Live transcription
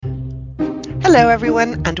Hello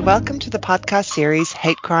everyone and welcome to the podcast series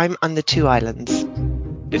Hate Crime on the Two Islands.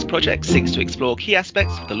 This project seeks to explore key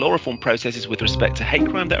aspects of the law reform processes with respect to hate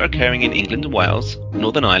crime that are occurring in England and Wales,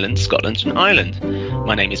 Northern Ireland, Scotland and Ireland.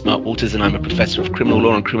 My name is Mark Walters and I'm a Professor of Criminal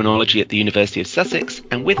Law and Criminology at the University of Sussex,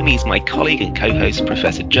 and with me is my colleague and co-host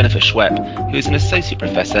Professor Jennifer Schwepp, who is an Associate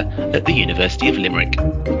Professor at the University of Limerick.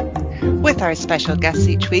 With our special guests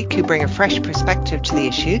each week who bring a fresh perspective to the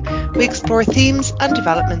issue, we explore themes and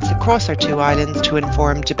developments across our two islands to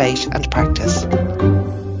inform debate and practice.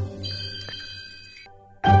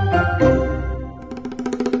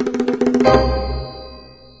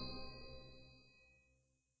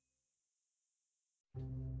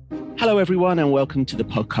 Hello everyone and welcome to the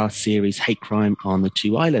podcast series Hate Crime on the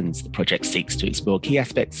Two Islands. The project seeks to explore key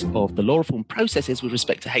aspects of the law reform processes with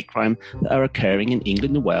respect to hate crime that are occurring in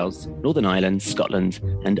England and Wales, Northern Ireland, Scotland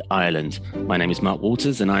and Ireland. My name is Mark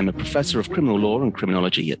Walters and I'm a Professor of Criminal Law and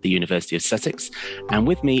Criminology at the University of Sussex. And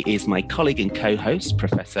with me is my colleague and co-host,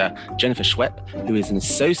 Professor Jennifer Schwepp, who is an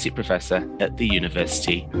Associate Professor at the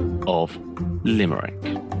University of Limerick.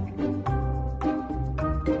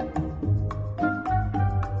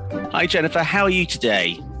 Hi, Jennifer. How are you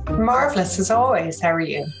today? Marvellous, as always. How are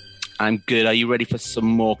you? I'm good. Are you ready for some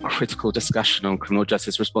more critical discussion on criminal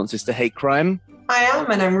justice responses to hate crime? I am,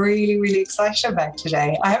 and I'm really, really excited about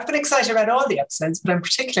today. I have been excited about all the episodes, but I'm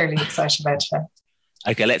particularly excited about today.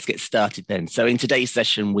 Okay, let's get started then. So in today's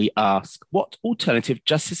session, we ask, what alternative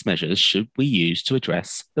justice measures should we use to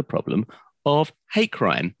address the problem of hate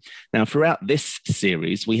crime? Now, throughout this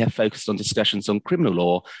series, we have focused on discussions on criminal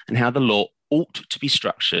law and how the law ought to be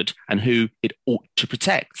structured and who it ought to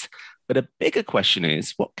protect. But a bigger question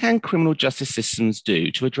is, what can criminal justice systems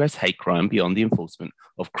do to address hate crime beyond the enforcement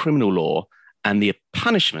of criminal law and the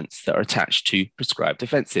punishments that are attached to prescribed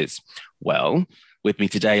offences? Well, with me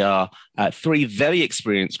today are three very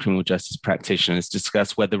experienced criminal justice practitioners to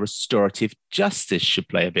discuss whether restorative justice should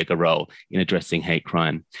play a bigger role in addressing hate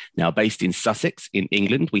crime. Now, based in Sussex, in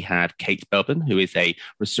England, we have Kate Belbin, who is a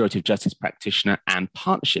restorative justice practitioner and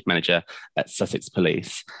partnership manager at Sussex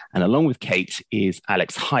Police. And along with Kate is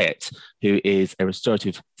Alex Hyatt, who is a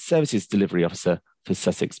restorative services delivery officer for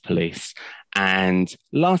Sussex Police. And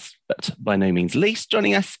last but by no means least,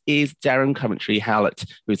 joining us is Darren Coventry Howlett,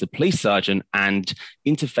 who is a police sergeant and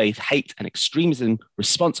interfaith hate and extremism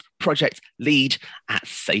response project lead at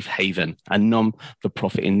Safe Haven, a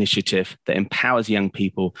non-for-profit initiative that empowers young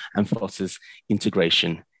people and fosters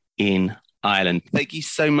integration in Ireland. Thank you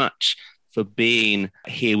so much for being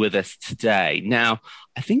here with us today. Now,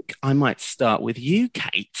 I think I might start with you,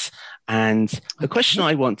 Kate. And the question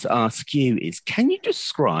I want to ask you is, can you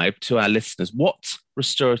describe to our listeners what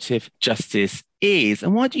restorative justice is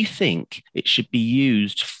and why do you think it should be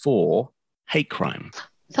used for hate crime?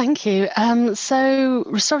 Thank you. So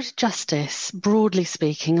restorative justice, broadly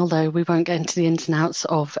speaking, although we won't get into the ins and outs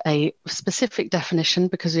of a specific definition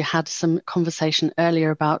because we had some conversation earlier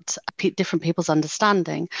about different people's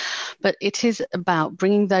understanding, but it is about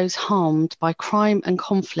bringing those harmed by crime and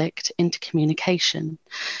conflict into communication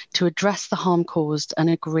to address the harm caused and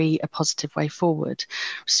agree a positive way forward.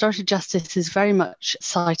 Restorative justice is very much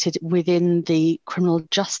cited within the criminal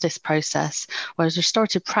justice process, whereas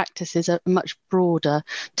restorative practice is a much broader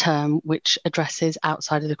term which addresses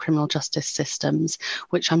outside of the criminal justice systems,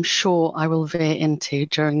 which I'm sure I will veer into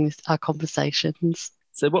during our conversations.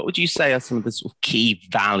 So what would you say are some of the sort of key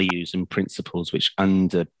values and principles which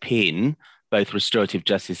underpin both restorative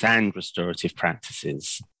justice and restorative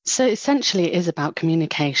practices? So essentially it is about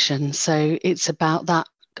communication. So it's about that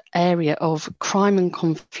area of crime and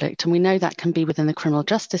conflict, and we know that can be within the criminal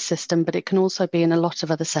justice system, but it can also be in a lot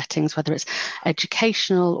of other settings, whether it's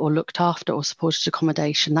educational or looked after or supported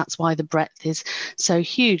accommodation. That's why the breadth is so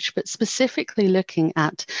huge. But specifically looking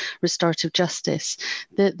at restorative justice,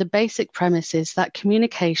 the basic premise is that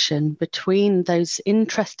communication between those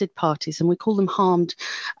interested parties, and we call them harmed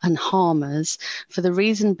and harmers, for the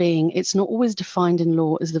reason being it's not always defined in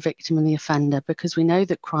law as the victim and the offender, because we know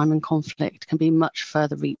that crime and conflict can be much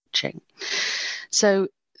further reaching. So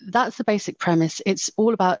that's the basic premise. It's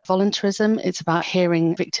all about voluntarism. It's about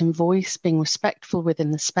hearing victim voice, being respectful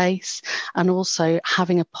within the space, and also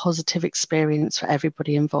having a positive experience for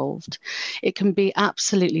everybody involved. It can be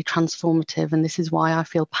absolutely transformative, and this is why I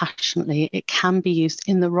feel passionately it can be used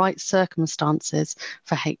in the right circumstances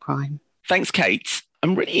for hate crime. Thanks, Kate.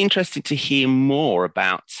 I'm really interested to hear more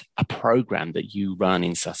about a programme that you run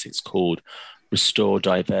in Sussex called Restore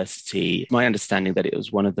Diversity. My understanding that it was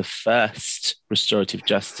one of the first restorative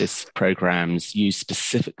justice programs used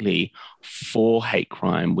specifically for hate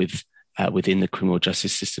crime within the criminal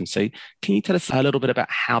justice system. So can you tell us a little bit about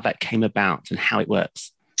how that came about and how it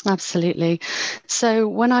works? Absolutely. So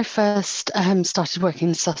when I first started working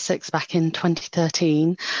in Sussex back in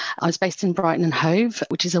 2013, I was based in Brighton and Hove,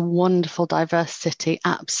 which is a wonderful, diverse city.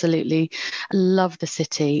 Absolutely love the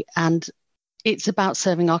city. And it's about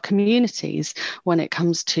serving our communities when it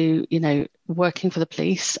comes to, working for the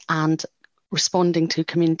police and responding to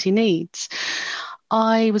community needs.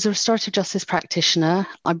 I was a restorative justice practitioner.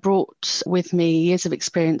 I brought with me years of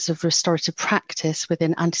experience of restorative practice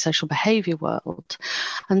within antisocial behaviour world.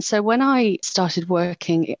 And so when I started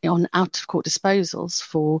working on out-of-court disposals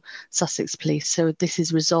for Sussex Police, so this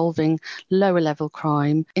is resolving lower level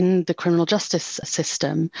crime in the criminal justice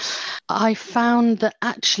system, I found that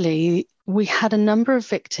actually we had a number of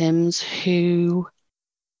victims who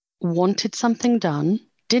wanted something done,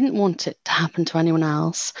 didn't want it to happen to anyone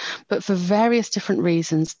else, but for various different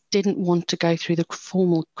reasons didn't want to go through the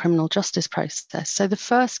formal criminal justice process. So the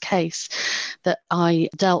first case that I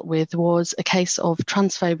dealt with was a case of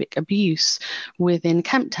transphobic abuse within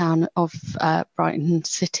Kemp Town of Brighton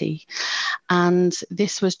City. And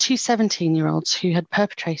this was two 17-year-olds who had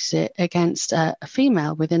perpetrated it against a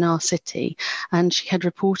female within our city. And she had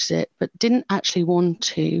reported it, but didn't actually want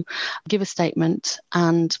to give a statement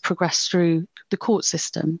and progress through the court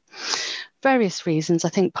system. Various reasons. I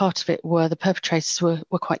think part of it were the perpetrators were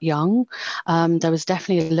quite young. There was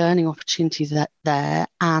definitely a learning opportunity there,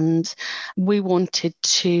 and we wanted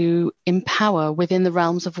to empower within the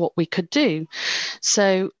realms of what we could do.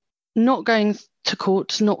 So not going to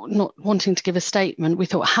court, not wanting to give a statement, we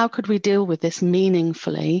thought, how could we deal with this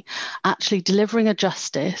meaningfully, actually delivering a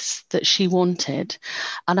justice that she wanted?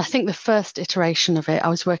 And I think the first iteration of it, I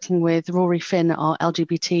was working with Rory Finn, our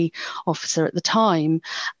LGBT officer at the time,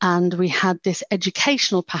 and we had this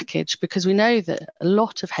educational package, because we know that a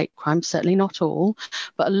lot of hate crime, certainly not all,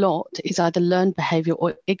 but a lot is either learned behaviour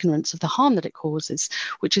or ignorance of the harm that it causes,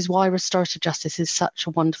 which is why restorative justice is such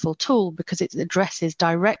a wonderful tool, because it addresses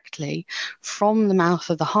directly from the mouth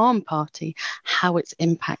of the harm party how it's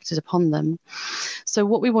impacted upon them. So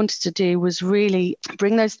what we wanted to do was really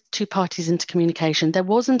bring those two parties into communication. There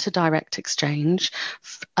wasn't a direct exchange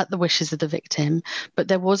at the wishes of the victim, but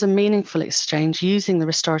there was a meaningful exchange using the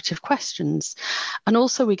restorative questions. And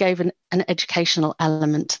also we gave an educational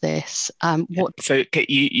element to this. So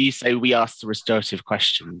you say we asked the restorative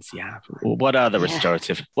questions, yeah. What are the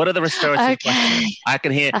restorative questions? I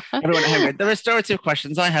can hear everyone hearing the restorative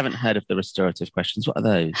questions. I haven't heard of the restorative questions. What are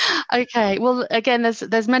those? Okay, well, again,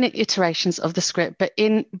 there's many iterations of the script, but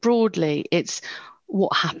broadly, it's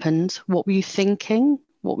what happened, what were you thinking,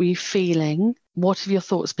 what were you feeling, what have your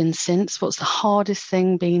thoughts been since, what's the hardest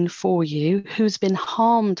thing been for you, who's been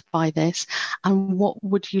harmed by this, and what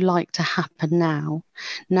would you like to happen now?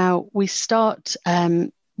 Now, we start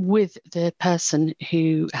with the person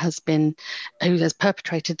who has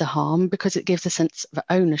perpetrated the harm, because it gives a sense of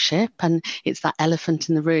ownership, and it's that elephant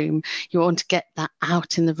in the room. You want to get that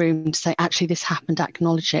out in the room to say, actually, this happened,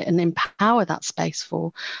 acknowledge it, and empower that space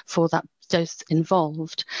for those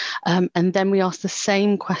involved. And then we ask the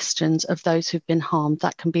same questions of those who've been harmed.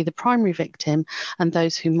 That can be the primary victim and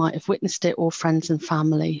those who might have witnessed it, or friends and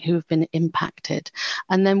family who have been impacted.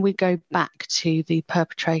 And then we go back to the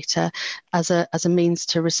perpetrator as a means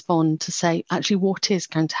to respond, to say, actually, what is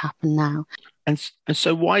going to happen now? And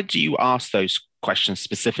so why do you ask those questions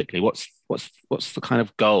specifically? What's the kind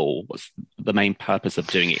of goal? What's the main purpose of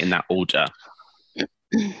doing it in that order?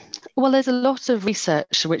 Well, there's a lot of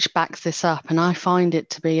research which backs this up, and I find it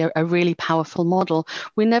to be a really powerful model.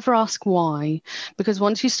 We never ask why, because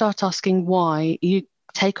once you start asking why, you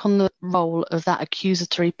take on the role of that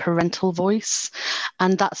accusatory parental voice,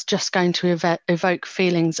 and that's just going to evoke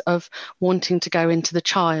feelings of wanting to go into the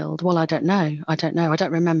child. Well, I don't know, I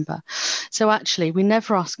don't remember. So actually, we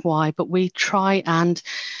never ask why, but we try and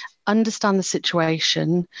understand the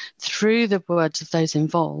situation through the words of those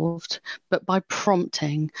involved, but by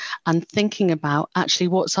prompting and thinking about actually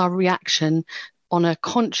what's our reaction on a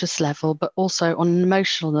conscious level, but also on an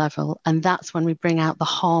emotional level. And that's when we bring out the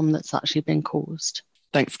harm that's actually been caused.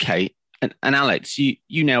 Thanks, Kate. And Alex, you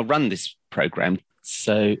now run this programme.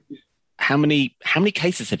 So how many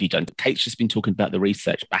cases have you done? Kate's just been talking about the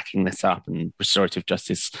research backing this up, and restorative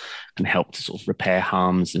justice can help to sort of repair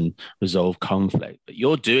harms and resolve conflict. But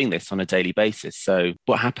you're doing this on a daily basis. So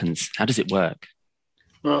what happens? How does it work?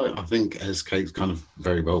 Well, I think, as Kate kind of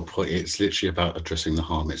very well put it, it's literally about addressing the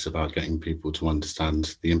harm. It's about getting people to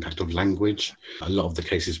understand the impact of language. A lot of the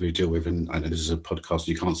cases we deal with, and I know this is a podcast,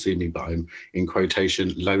 you can't see me, but I'm in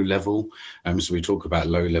quotation, low level. So we talk about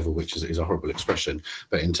low level, which is a horrible expression.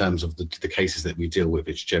 But in terms of the cases that we deal with,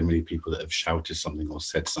 it's generally people that have shouted something or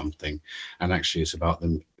said something. And actually, it's about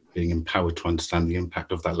them being empowered to understand the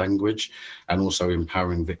impact of that language, and also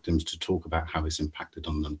empowering victims to talk about how it's impacted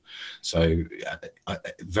on them. So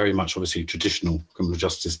very much, obviously, traditional criminal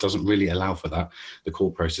justice doesn't really allow for that. The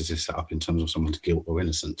court process is set up in terms of someone's guilt or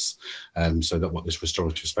innocence. So that what this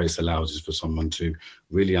restorative space allows is for someone to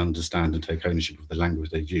really understand and take ownership of the language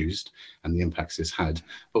they've used and the impacts it's had.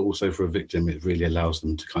 But also for a victim, it really allows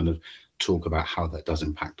them to kind of talk about how that does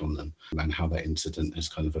impact on them and how that incident has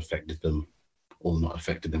kind of affected them or not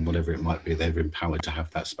affected them, whatever it might be. They're empowered to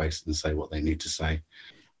have that space and say what they need to say.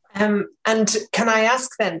 And can I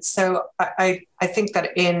ask then, so I think that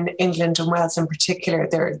in England and Wales in particular,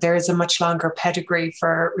 there is a much longer pedigree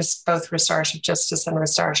for both restorative justice and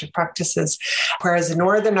restorative practices, whereas in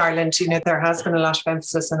Northern Ireland, there has been a lot of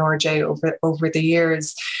emphasis on RJ over the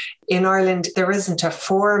years. In Ireland, there isn't a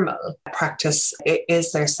formal practice,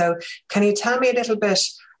 is there? So can you tell me a little bit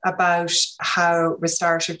about how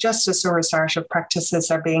restorative justice or restorative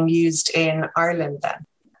practices are being used in Ireland then?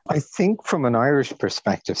 I think from an Irish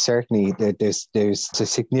perspective, certainly there's a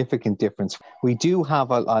significant difference. We do have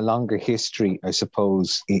a longer history, I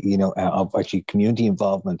suppose, of actually community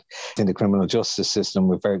involvement in the criminal justice system.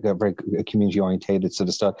 We're very community orientated sort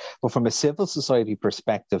of stuff. But from a civil society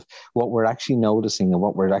perspective, what we're actually noticing and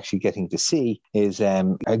what we're actually getting to see is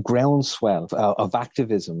a groundswell of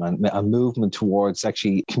activism and a movement towards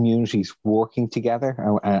actually communities working together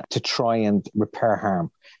to try and repair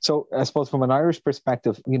harm. So I suppose from an Irish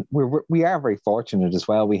perspective, we are very fortunate as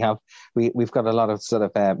well. We've got a lot of sort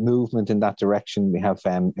of movement in that direction. We have,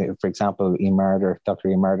 for example, Dr. Ian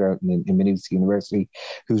Marder in Maynooth University,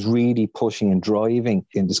 who's really pushing and driving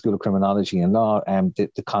in the School of Criminology and Law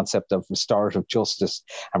the concept of restorative justice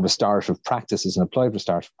and restorative practices and applied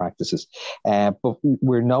restorative practices. But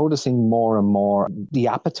we're noticing more and more the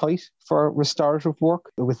appetite for restorative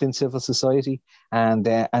work within civil society and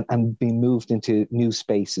being moved into new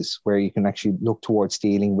spaces where you can actually look towards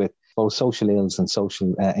dealing with both social ills and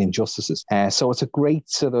social injustices. So it's a great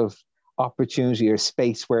sort of opportunity or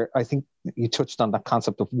space where I think you touched on that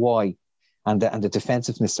concept of why and the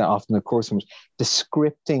defensiveness that often occurs from it. The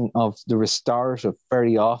scripting of the restorative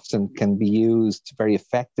very often can be used very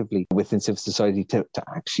effectively within civil society to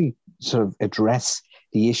actually sort of address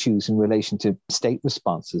the issues in relation to state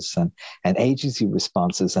responses and agency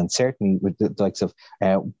responses, and certainly with the likes of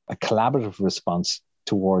a collaborative response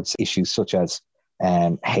towards issues such as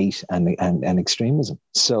hate and extremism.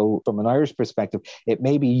 So from an Irish perspective, it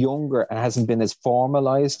may be younger and hasn't been as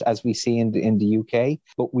formalised as we see in the UK,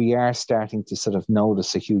 but we are starting to sort of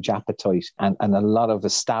notice a huge appetite and a lot of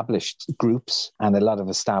established groups and a lot of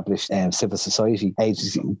established civil society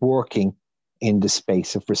agencies working in the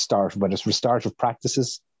space of restorative, whether it's restorative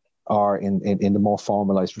practices or in the more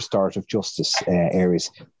formalised restorative justice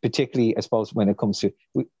areas, particularly, I suppose, when it comes to,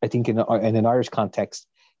 I think in an Irish context,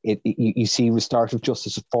 you see restorative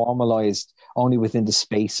justice formalised only within the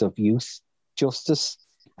space of youth justice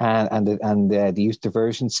and the youth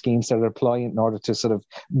diversion schemes that are applied in order to sort of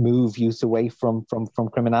move youth away from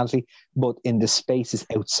criminality. But in the spaces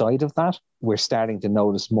outside of that, we're starting to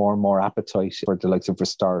notice more and more appetite for the likes of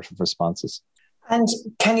restorative responses. And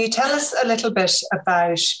can you tell us a little bit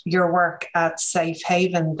about your work at Safe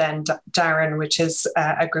Haven then, Darren, which is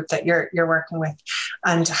a group that you're working with,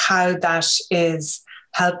 and how that is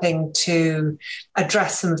helping to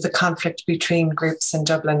address some of the conflict between groups in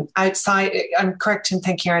Dublin outside? I'm correct in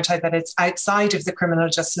thinking, aren't I, that it's outside of the criminal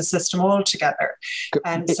justice system altogether.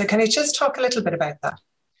 So can you just talk a little bit about that?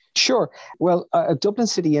 Sure. Well, a Dublin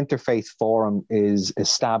City Interfaith Forum is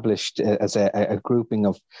established as a grouping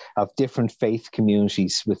of different faith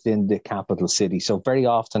communities within the capital city. So very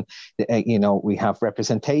often, we have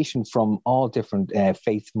representation from all different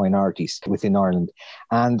faith minorities within Ireland.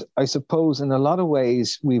 And I suppose in a lot of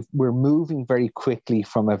ways, we're moving very quickly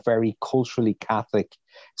from a very culturally Catholic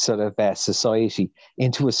sort of society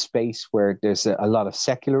into a space where there's a lot of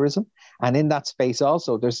secularism. And in that space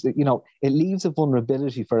also, there's, it leaves a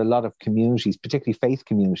vulnerability for a lot of communities, particularly faith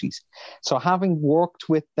communities. So having worked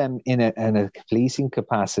with them in a policing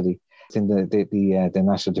capacity in the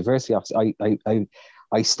National Diversity Office,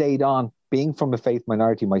 I stayed on being from a faith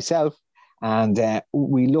minority myself. And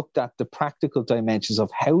we looked at the practical dimensions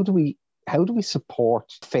of how do we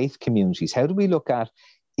support faith communities? How do we look at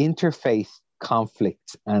interfaith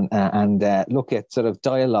conflict and look at sort of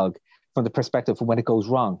dialogue from the perspective of when it goes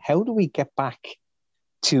wrong? How do we get back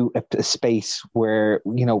to a space where,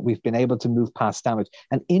 we've been able to move past damage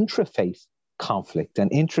and intrafaith conflict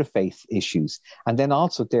and intrafaith issues? And then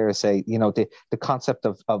also, dare I say, the concept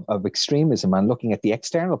of extremism and looking at the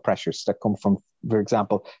external pressures that come from, for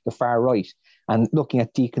example, the far right. and looking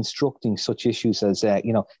at deconstructing such issues as,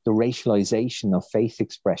 the racialization of faith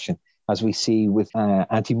expression, as we see with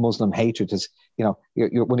anti-Muslim hatred. As one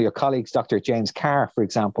of your colleagues, Dr. James Carr, for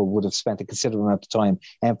example, would have spent a considerable amount of time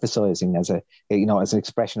emphasizing as an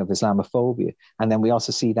expression of Islamophobia. And then we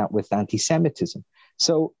also see that with anti-Semitism.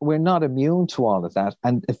 So we're not immune to all of that.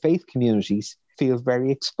 And the faith communities feel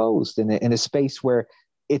very exposed in a space where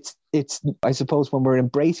it's, I suppose, when we're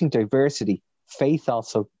embracing diversity, faith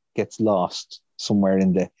also gets lost somewhere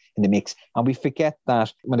in the mix. And we forget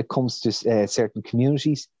that when it comes to certain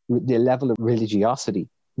communities, the level of religiosity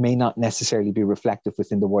may not necessarily be reflective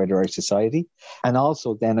within the wider Irish society. And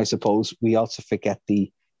also then, I suppose, we also forget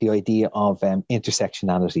the idea of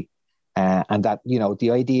intersectionality, and that,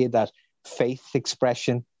 the idea that faith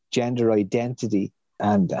expression, gender identity,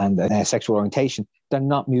 and sexual orientation, they're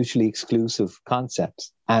not mutually exclusive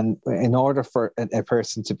concepts. And in order for a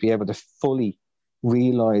person to be able to fully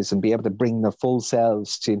realize and be able to bring their full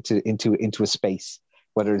selves into a space,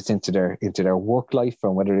 whether it's into their work life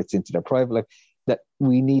or whether it's into their private life, that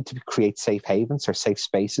we need to create safe havens or safe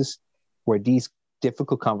spaces where these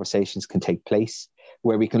difficult conversations can take place,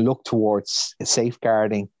 where we can look towards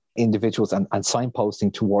safeguarding individuals and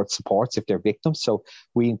signposting towards supports if they're victims. So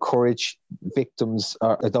we encourage victims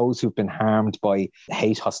or those who've been harmed by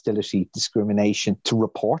hate, hostility, discrimination to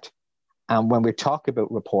report. And when we talk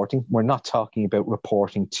about reporting, we're not talking about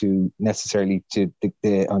reporting necessarily to the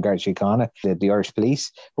An Garda Síochána, the Irish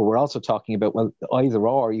police, but we're also talking about, well, either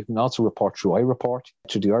or. You can also report through iReport,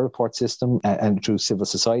 through the iReport system, and through civil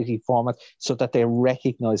society format, so that they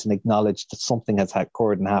recognise and acknowledge that something has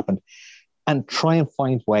occurred and happened, and try and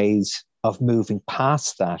find ways of moving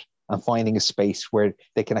past that and finding a space where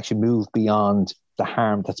they can actually move beyond the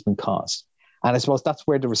harm that's been caused. And I suppose that's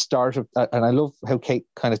where the restorative, and I love how Kate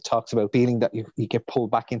kind of talks about feeling that you get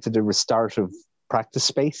pulled back into the restorative practice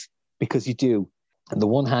space, because you do. On the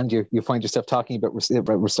one hand, you find yourself talking about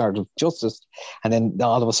restorative justice, and then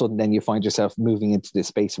all of a sudden then you find yourself moving into the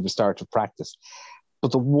space of restorative practice.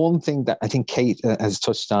 But the one thing that I think Kate has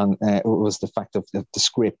touched on was the fact of the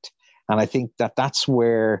script. And I think that that's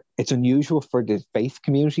where it's unusual for the faith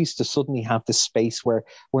communities to suddenly have this space where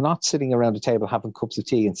we're not sitting around a table having cups of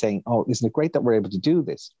tea and saying, oh, isn't it great that we're able to do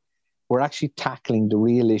this? We're actually tackling the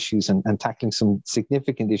real issues and tackling some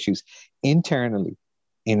significant issues internally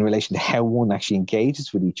in relation to how one actually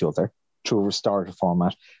engages with each other through a restorative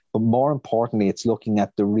format. But more importantly, it's looking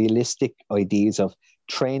at the realistic ideas of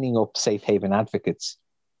training up safe haven advocates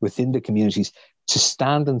within the communities to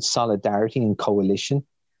stand in solidarity and coalition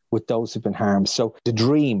with those who've been harmed. So the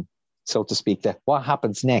dream, so to speak, that what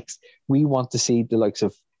happens next, we want to see the likes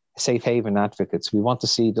of safe haven advocates. We want to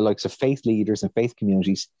see the likes of faith leaders and faith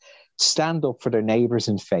communities stand up for their neighbours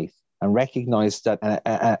in faith and recognise that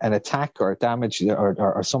an attack or damage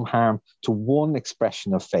or some harm to one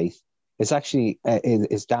expression of faith is actually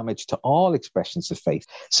is damage to all expressions of faith.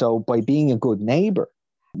 So by being a good neighbour,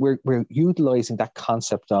 we're utilising that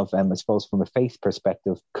concept of, I suppose, from a faith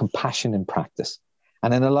perspective, compassion in practice.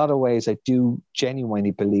 And in a lot of ways, I do genuinely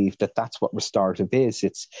believe that that's what restorative is.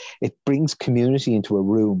 It brings community into a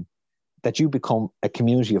room, that you become a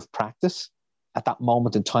community of practice at that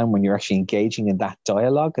moment in time when you're actually engaging in that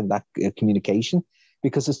dialogue and that communication,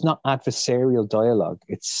 because it's not adversarial dialogue.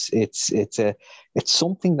 It's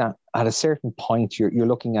something that at a certain point you're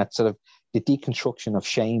looking at sort of the deconstruction of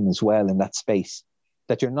shame as well in that space,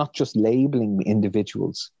 that you're not just labeling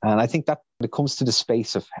individuals. And I think that when it comes to the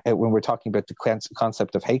space of when we're talking about the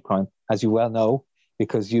concept of hate crime, as you well know,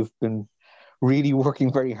 because you've been really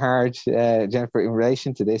working very hard, Jennifer, in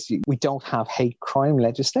relation to this, we don't have hate crime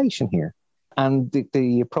legislation here. And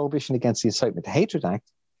the Prohibition Against the Incitement to Hatred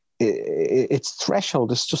Act, its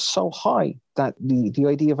threshold is just so high that the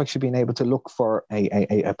idea of actually being able to look for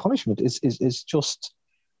a punishment is just,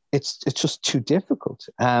 it's just too difficult.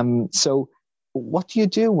 So what do you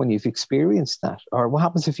do when you've experienced that? Or what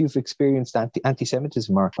happens if you've experienced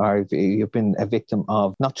anti-Semitism or you've been a victim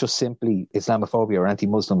of not just simply Islamophobia or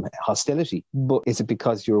anti-Muslim hostility, but is it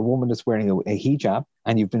because you're a woman that's wearing a hijab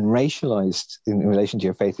and you've been racialized in relation to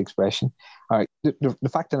your faith expression? All right, the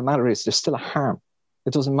fact of the matter is there's still a harm.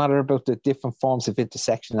 It doesn't matter about the different forms of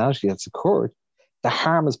intersectionality that's occurred. The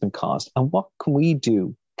harm has been caused. And what can we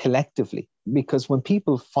do collectively? Because when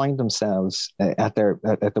people find themselves at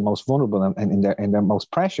the most vulnerable and in their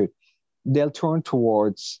most pressured, they'll turn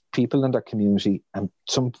towards people in their community, and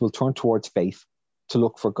some will turn towards faith to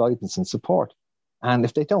look for guidance and support. And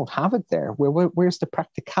if they don't have it there, where's the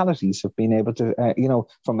practicalities of being able to,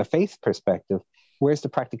 from a faith perspective, where's the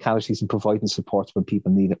practicalities in providing support when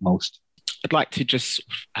people need it most? I'd like to just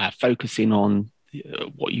focus in on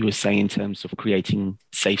what you were saying in terms of creating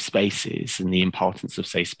safe spaces and the importance of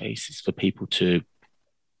safe spaces for people to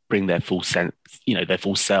bring their full sense, their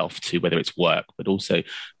full self to, whether it's work, but also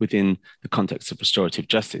within the context of restorative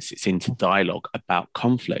justice, it's into dialogue about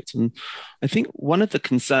conflict. And I think one of the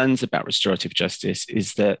concerns about restorative justice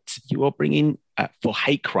is that you are bringing, for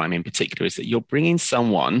hate crime in particular, is that you're bringing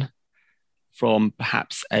someone from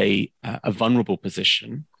perhaps a vulnerable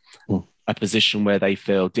position, a position where they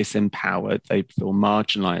feel disempowered, they feel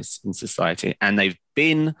marginalized in society, and they've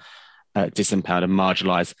been disempowered and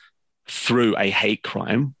marginalized through a hate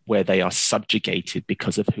crime where they are subjugated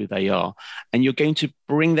because of who they are. And you're going to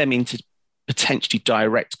bring them into potentially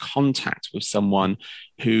direct contact with someone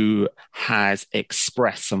who has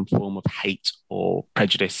expressed some form of hate or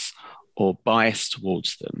prejudice or bias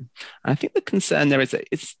towards them. And I think the concern there is that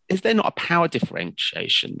is there not a power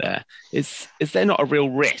differentiation there? Is there not a real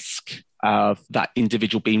risk of that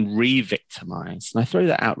individual being re-victimized? And I throw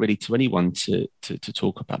that out really to anyone to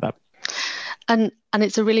talk about that. And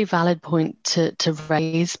it's a really valid point to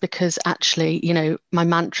raise, because actually, my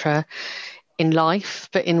mantra in life,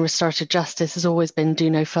 but in restorative justice, has always been do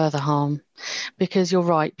no further harm. Because you're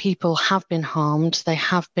right, people have been harmed. They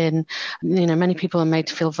have been, many people are made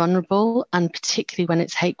to feel vulnerable. And particularly when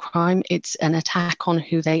it's hate crime, it's an attack on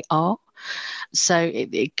who they are. So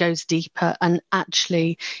it goes deeper. And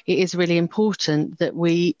actually, it is really important that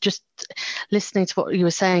we just, listening to what you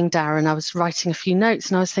were saying, Darren, I was writing a few notes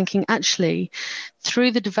and I was thinking, actually,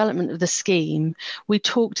 through the development of the scheme, we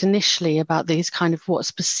talked initially about these kind of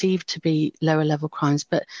what's perceived to be lower level crimes,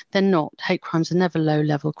 but they're not. Hate crimes are never low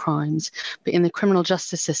level crimes. But in the criminal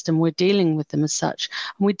justice system, we're dealing with them as such.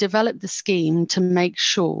 And we developed the scheme to make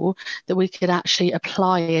sure that we could actually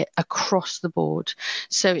apply it across the board.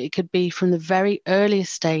 So it could be from the very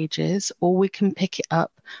earliest stages, or we can pick it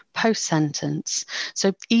up post-sentence.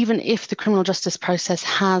 So even if the criminal justice process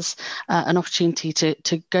has an opportunity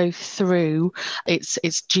to go through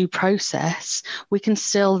its due process, we can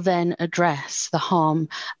still then address the harm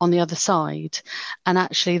on the other side. And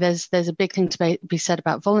actually, there's a big thing to be said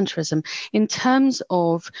about voluntarism. In terms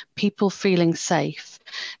of people feeling safe,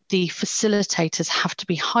 the facilitators have to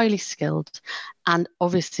be highly skilled and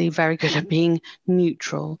obviously very good at being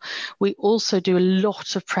neutral. We also do a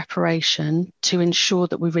lot of preparation to ensure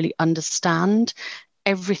that we really understand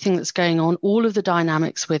everything that's going on, all of the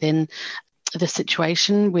dynamics within the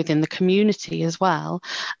situation, within the community as well.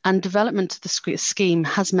 And development of the scheme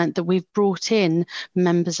has meant that we've brought in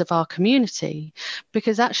members of our community,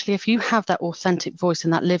 because actually if you have that authentic voice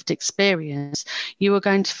and that lived experience, you are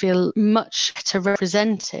going to feel much better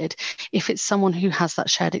represented if it's someone who has that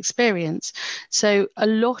shared experience. So a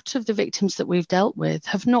lot of the victims that we've dealt with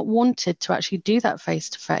have not wanted to actually do that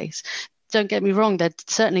face-to-face. Don't get me wrong, there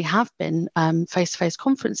certainly have been face-to-face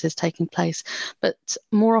conferences taking place, but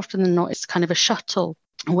more often than not, it's kind of a shuttle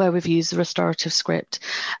where we've used the restorative script,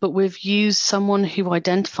 but we've used someone who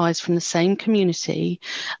identifies from the same community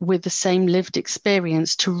with the same lived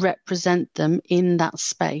experience to represent them in that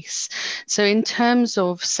space. So in terms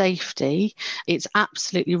of safety, it's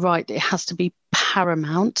absolutely right that it has to be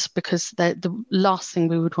paramount, because the last thing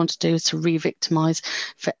we would want to do is to re-victimize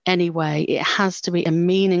for any way. It has to be a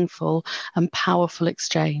meaningful and powerful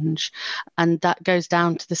exchange, and that goes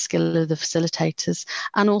down to the skill of the facilitators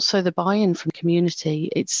and also the buy-in from the community.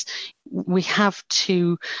 We have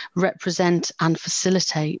to represent and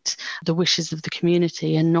facilitate the wishes of the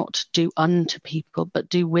community and not do unto people, but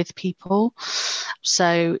do with people.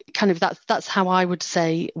 So kind of that's how I would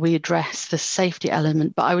say we address the safety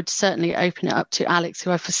element, but I would certainly open it up to Alex,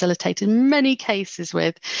 who I've facilitated many cases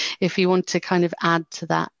with, if you want to kind of add to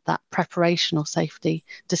that preparation or safety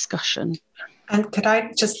discussion. And could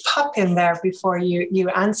I just pop in there before you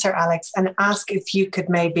answer, Alex, and ask if you could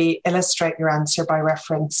maybe illustrate your answer by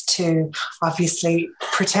reference to obviously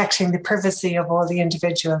protecting the privacy of all the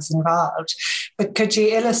individuals involved. But could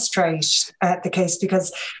you illustrate the case?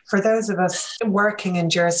 Because for those of us working in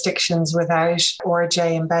jurisdictions without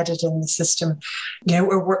RJ embedded in the system,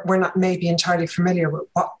 we're not maybe entirely familiar with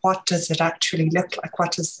what does it actually look like?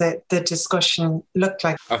 What does the discussion look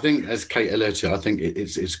like? I think, as Kate alluded, I think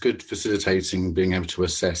it's good facilitating, being able to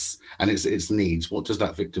assess and its needs. What does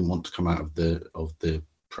that victim want to come out of the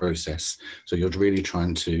process? So you're really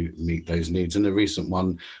trying to meet those needs. And the recent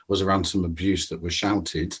one was around some abuse that was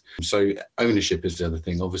shouted. So ownership is the other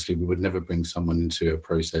thing. Obviously, we would never bring someone into a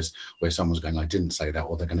process where someone's going, I didn't say that,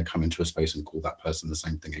 or they're going to come into a space and call that person the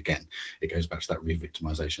same thing again. It goes back to that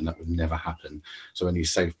re-victimization. That would never happen. So any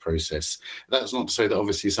safe process. That's not to say that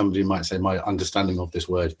obviously somebody might say, my understanding of this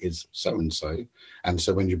word is so-and-so. And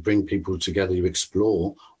so when you bring people together, you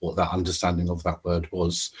explore what that understanding of that word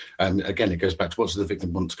was. And again, it goes back to what does the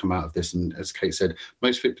victim want to come out of this? And as Kate said,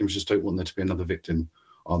 most victims just don't want there to be another victim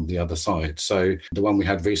on the other side. So the one we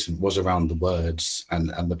had recent was around the words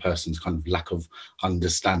and the person's kind of lack of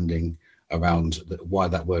understanding around why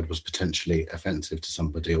that word was potentially offensive to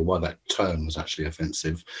somebody, or why that term was actually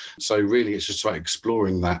offensive. So really, it's just about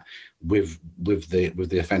exploring that with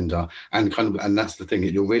the offender, and that's the thing,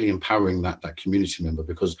 you're really empowering that community member,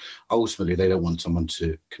 because ultimately they don't want someone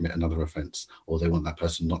to commit another offence, or they want that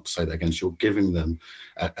person not to say that again. So you're giving them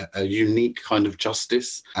a unique kind of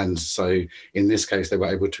justice. And so in this case, they were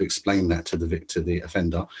able to explain that to the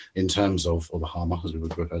offender in terms of, or the harmer, as we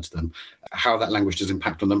would refer to them, how that language does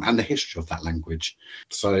impact on them and the history of that language.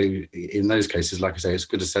 So in those cases, like I say, it's a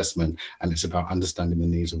good assessment, and it's about understanding the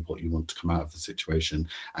needs of what you want to come out of the situation,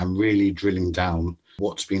 and really drilling down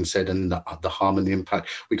what's been said and the harm and the impact.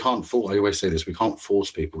 I always say this, we can't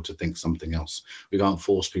force people to think something else. We can't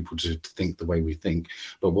force people to think the way we think.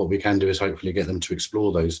 But what we can do is hopefully get them to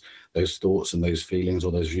explore those thoughts and those feelings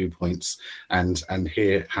or those viewpoints, and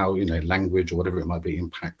hear how, language or whatever it might be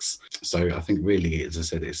impacts. So I think really, as I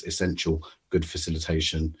said, it's essential, good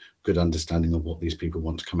facilitation, good understanding of what these people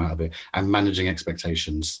want to come out of it, and managing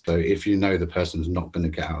expectations. So if you know the person's not going to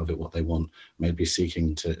get out of it what they want, maybe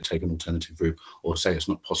seeking to take an alternative route, or say it's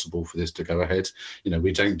not possible for this to go ahead.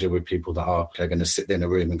 We don't deal with people that are going to sit there in a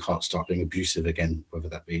room and can't start being abusive again, whether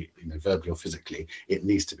that be verbally or physically. It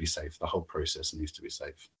needs to be safe. The whole process needs to be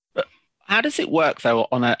safe. But how does it work though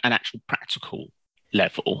on an actual practical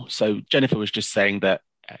level? So Jennifer was just saying that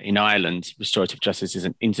in Ireland, restorative justice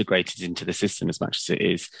isn't integrated into the system as much as it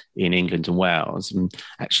is in England and Wales. And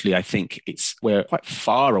actually, I think we're quite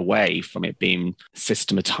far away from it being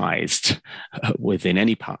systematised within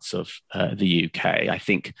any parts of the UK. I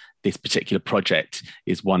think this particular project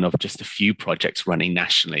is one of just a few projects running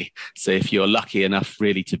nationally. So if you're lucky enough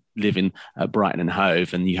really to live in Brighton and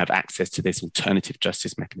Hove and you have access to this alternative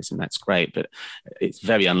justice mechanism, that's great. But it's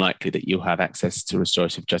very unlikely that you'll have access to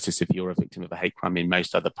restorative justice if you're a victim of a hate crime in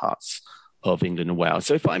most other parts of England and Wales.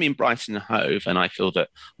 So if I'm in Brighton and Hove and I feel that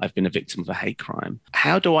I've been a victim of a hate crime,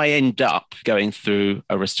 how do I end up going through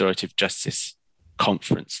a restorative justice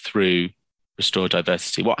conference through Restore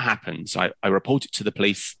Diversity? What happens? I report it to the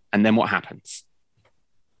police, and then what happens?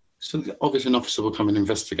 So obviously an officer will come and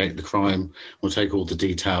investigate the crime, we'll take all the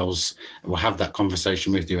details, we'll have that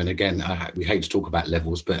conversation with you. And again, we hate to talk about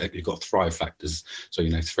levels, but you've got thrive factors. So,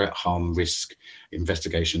 threat, harm, risk,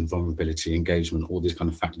 investigation, vulnerability, engagement, all these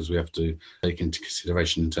kind of factors we have to take into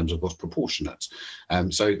consideration in terms of what's proportionate.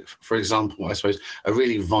 So, for example, I suppose a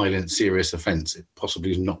really violent, serious offence, it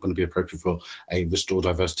possibly is not going to be appropriate for a Restore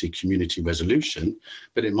Diversity community resolution,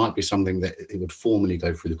 but it might be something that it would formally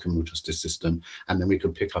go through the criminal justice system, and then we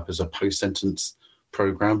could pick up as a post-sentence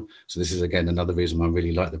programme. So this is, again, another reason why I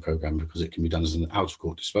really like the programme, because it can be done as an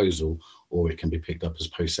out-of-court disposal, or it can be picked up as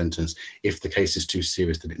post-sentence if the case is too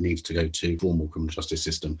serious that it needs to go to formal criminal justice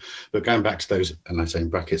system. But going back to those, and I say in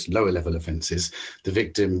brackets, lower level offences, the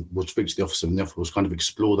victim will speak to the officer, and the officer will kind of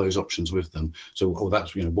explore those options with them. So,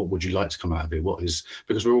 that's, what would you like to come out of it?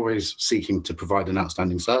 Because we're always seeking to provide an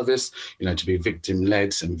outstanding service, to be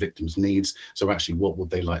victim-led and victims' needs. So actually, what would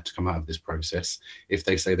they like to come out of this process? If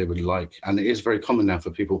they say they would like, and it is very common now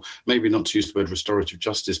for people, maybe not to use the word restorative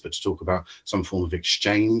justice, but to talk about some form of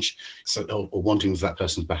exchange. So, or wanting that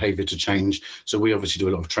person's behaviour to change. So we obviously do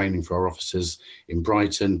a lot of training for our officers in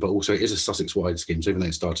Brighton, but also it is a Sussex-wide scheme. So even though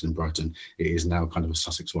it started in Brighton, it is now kind of a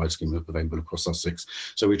Sussex-wide scheme available across Sussex.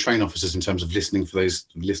 So we train officers in terms of listening for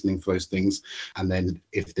those things, and then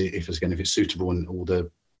if it's suitable and all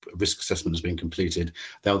the risk assessment has been completed,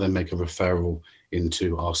 they'll then make a referral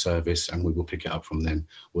into our service, and we will pick it up from them.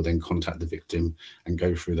 We'll then contact the victim and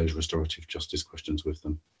go through those restorative justice questions with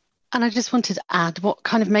them. And I just wanted to add, what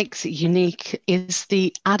kind of makes it unique is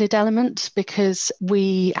the added element, because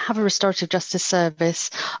we have a restorative justice service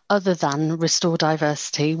other than Restore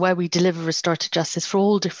Diversity, where we deliver restorative justice for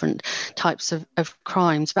all different types of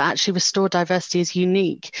crimes. But actually Restore Diversity is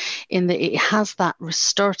unique in that it has that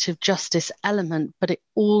restorative justice element, but it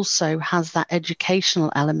also has that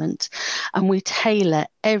educational element. And we tailor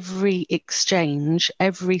every exchange,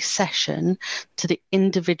 every session to the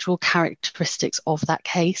individual characteristics of that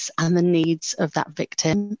case and the needs of that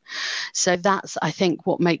victim. So that's, I think,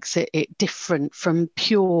 what makes it different from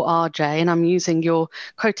pure RJ. And I'm using your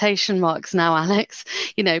quotation marks now, Alex.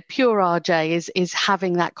 Pure RJ is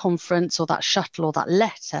having that conference or that shuttle or that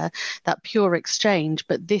letter, that pure exchange.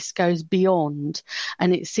 But this goes beyond,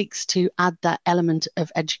 and it seeks to add that element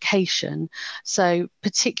of education. So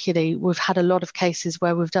particularly, we've had a lot of cases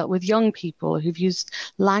where we've dealt with young people who've used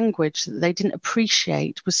language that they didn't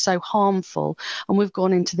appreciate was so harmful, and we've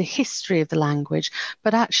gone into the history of the language.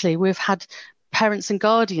 But actually, we've had parents and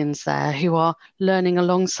guardians there who are learning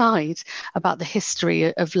alongside about the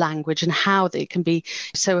history of language and how it can be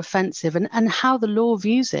so offensive, and how the law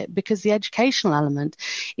views it, because the educational element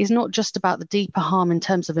is not just about the deeper harm in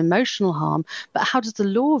terms of emotional harm, but how does the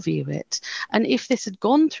law view it? And if this had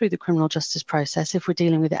gone through the criminal justice process, if we're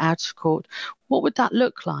dealing with it out of court, what would that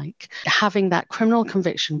look like? Having that criminal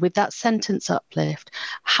conviction with that sentence uplift,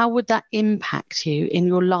 how would that impact you in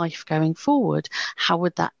your life going forward? How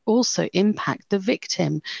would that also impact the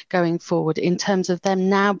victim going forward in terms of them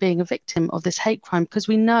now being a victim of this hate crime? Because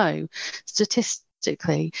we know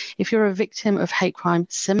statistically, if you're a victim of hate crime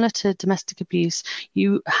similar to domestic abuse,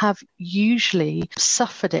 you have usually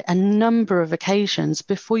suffered it a number of occasions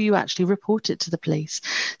before you actually report it to the police.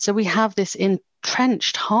 So we have this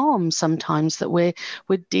entrenched harm sometimes that we're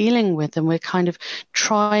dealing with, and we're kind of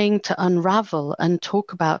trying to unravel and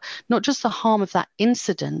talk about not just the harm of that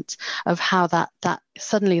incident, of how that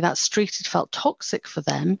suddenly that street had felt toxic for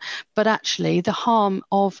them, but actually the harm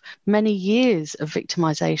of many years of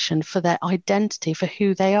victimization for their identity, for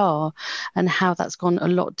who they are, and how that's gone a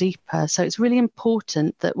lot deeper. So it's really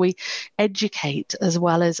important that we educate as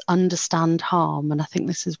well as understand harm, and I think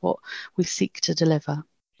this is what we seek to deliver.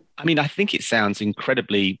 I mean, I think it sounds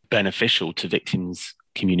incredibly beneficial to victims'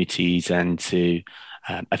 communities and to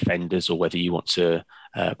offenders, or whether you want to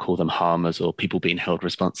call them harmers or people being held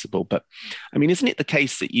responsible. But I mean, isn't it the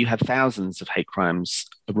case that you have thousands of hate crimes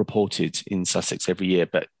reported in Sussex every year,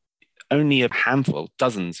 but only a handful,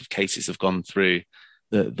 dozens of cases have gone through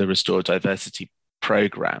the Restore Diversity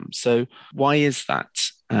programme? So why is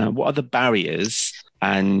that? What are the barriers?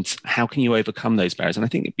 And how can you overcome those barriers? And I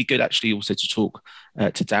think it'd be good actually also to talk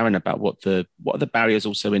to Darren about what are the barriers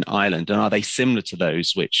also in Ireland, and are they similar to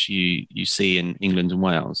those which you see in England and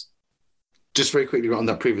Wales? Just very quickly on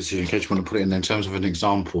that previously, in case you want to put it in terms of an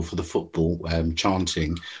example for the football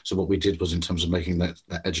chanting. So what we did was, in terms of making that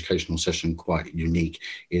educational session quite unique,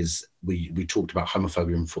 is we talked about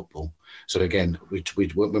homophobia in football. So again,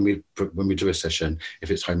 when we do a session,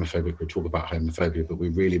 if it's homophobic, we'll talk about homophobia, but we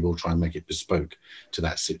really will try and make it bespoke to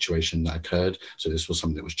that situation that occurred. So this was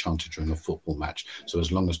something that was chanted during a football match. So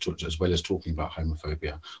as well as talking about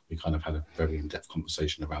homophobia, we kind of had a very in-depth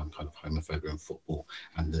conversation around kind of homophobia in football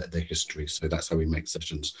and their history. So that's how we make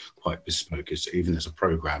sessions quite bespoke. Even as a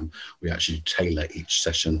programme, we actually tailor each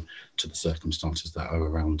session to the circumstances that are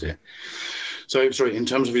around it. So, sorry, in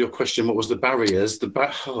terms of your question, what was the barriers?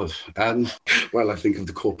 Well, I think of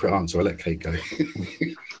the corporate answer. I'll let Kate go.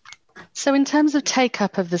 So in terms of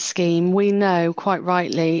take-up of the scheme, we know quite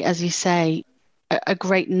rightly, as you say, a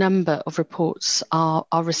great number of reports are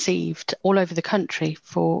received all over the country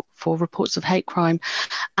for reports of hate crime.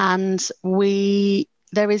 And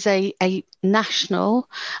there is a national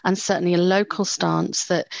and certainly a local stance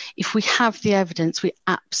that if we have the evidence, we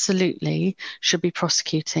absolutely should be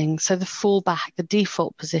prosecuting. So the fallback, the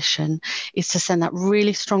default position is to send that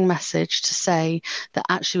really strong message to say that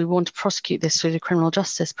actually we want to prosecute this through the criminal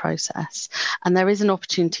justice process. And there is an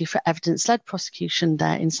opportunity for evidence-led prosecution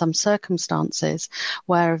there in some circumstances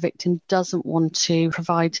where a victim doesn't want to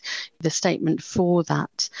provide the statement for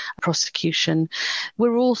that prosecution.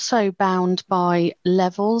 We're also bound by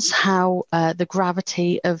levels, how the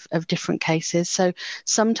gravity of different cases. So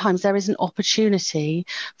sometimes there is an opportunity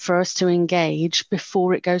for us to engage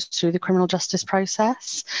before it goes through the criminal justice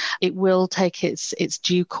process. It will take its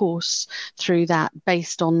due course through that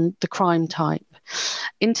based on the crime type.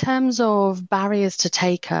 In terms of barriers to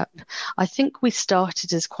take up, I think we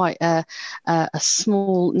started as quite a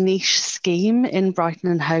small niche scheme in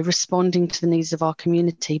Brighton and Hove, responding to the needs of our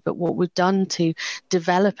community. But what we've done to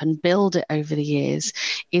develop and build it over the years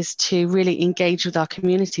is to really engage with our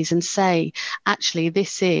communities and say, actually,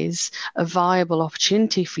 this is a viable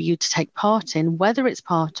opportunity for you to take part in, whether it's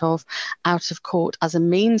part of out of court as a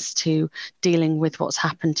means to dealing with what's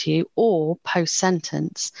happened to you or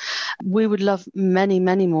post-sentence. We would love many,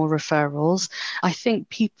 many more referrals. I think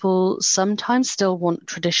people sometimes still want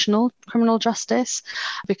traditional criminal justice,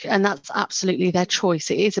 and that's absolutely their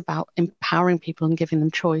choice. It is about empowering people and giving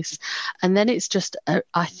them choice. And then it's just,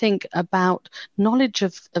 I think, about knowledge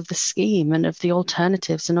of the scheme theme and of the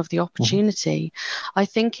alternatives and of the opportunity. I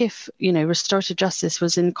think if, restorative justice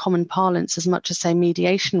was in common parlance as much as, say,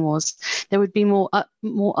 mediation was, there would be more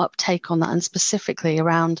uptake on that, and specifically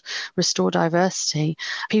around restore diversity.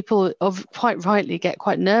 People quite rightly get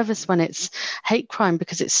quite nervous when it's hate crime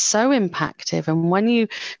because it's so impactful. And when you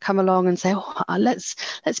come along and say, let's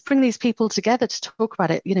bring these people together to talk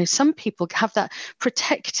about it, some people have that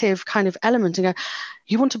protective kind of element and go,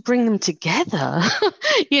 you want to bring them together,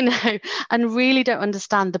 and really don't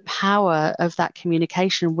understand the power of that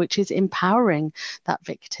communication, which is empowering that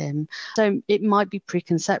victim. So it might be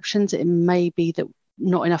preconceptions. It may be that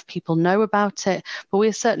not enough people know about it, but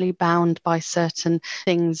we're certainly bound by certain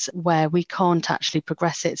things where we can't actually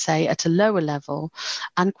progress it, say, at a lower level.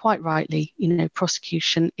 And quite rightly,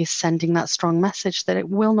 prosecution is sending that strong message that it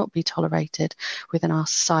will not be tolerated within our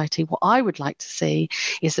society. What I would like to see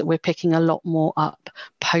is that we're picking a lot more up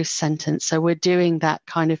post-sentence. So we're doing that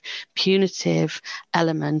kind of punitive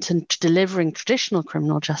element and delivering traditional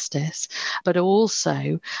criminal justice, but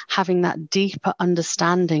also having that deeper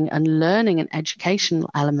understanding and learning and education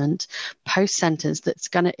element post-sentence that's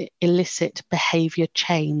going to elicit behaviour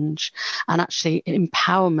change and actually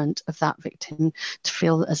empowerment of that victim to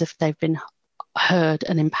feel as if they've been heard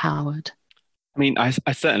and empowered. I mean, I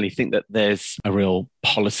certainly think that there's a real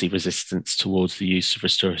policy resistance towards the use of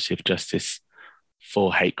restorative justice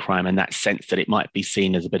for hate crime, and that sense that it might be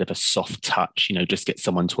seen as a bit of a soft touch, just get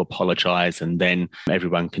someone to apologise and then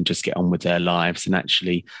everyone can just get on with their lives. And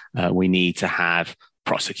actually, we need to have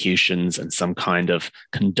prosecutions and some kind of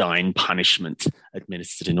condign punishment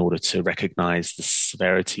administered in order to recognise the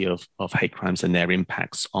severity of hate crimes and their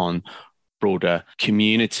impacts on broader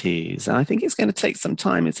communities. And I think it's going to take some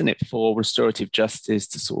time, isn't it, for restorative justice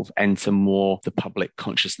to sort of enter more the public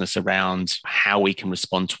consciousness around how we can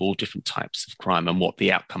respond to all different types of crime and what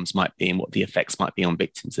the outcomes might be and what the effects might be on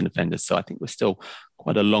victims and offenders. So I think we're still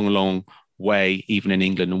quite a long way, even in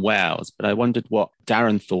England and Wales. But I wondered what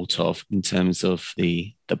Darren thought of in terms of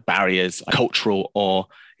the barriers, cultural or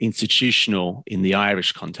institutional, in the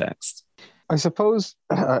Irish context. I suppose,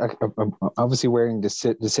 obviously wearing the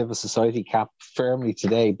civil society cap firmly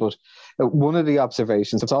today, but one of the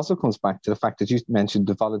observations, it also comes back to the fact that you mentioned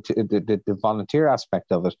the volunteer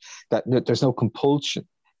aspect of it, that there's no compulsion.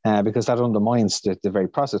 Because that undermines the very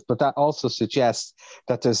process. But that also suggests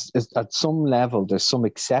that there's, at some level, there's some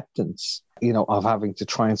acceptance, of having to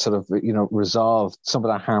try and sort of, resolve some of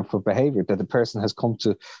that harmful behaviour, that the person has come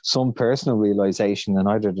to some personal realisation in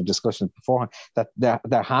either the discussions beforehand, that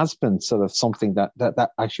there has been sort of something that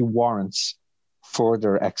actually warrants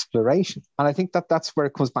further exploration. And I think that's where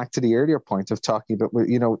it comes back to the earlier point of talking about,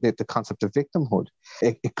 the concept of victimhood.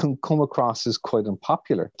 It can come across as quite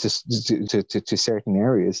unpopular to certain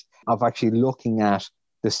areas of actually looking at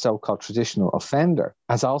the so-called traditional offender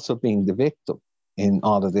as also being the victim in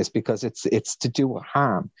all of this, because it's to do with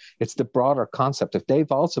harm. It's the broader concept. If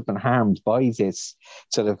they've also been harmed by this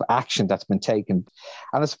sort of action that's been taken.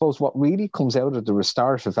 And I suppose what really comes out of the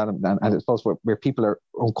restorative element, and I suppose where people are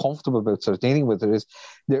uncomfortable about sort of dealing with it, is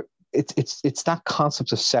it's that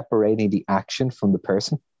concept of separating the action from the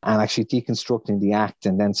person and actually deconstructing the act,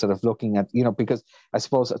 and then sort of looking at, because I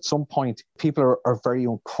suppose at some point people are very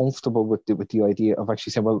uncomfortable with the idea of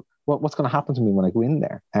actually saying, well, what's going to happen to me when I go in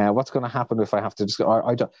there? What's going to happen if I have to just go?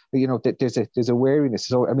 I don't, there's a wariness.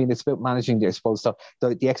 So I mean, it's about managing, I suppose,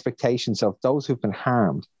 the expectations of those who've been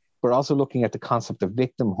harmed, but also looking at the concept of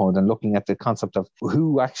victimhood and looking at the concept of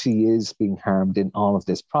who actually is being harmed in all of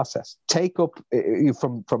this process. Take up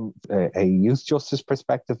from a youth justice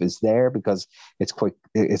perspective is there, because it's quite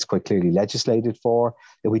clearly legislated for.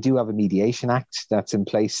 We do have a mediation act that's in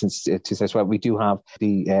place since 2012. We do have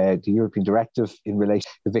the European directive in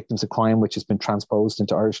relation to victims of crime, which has been transposed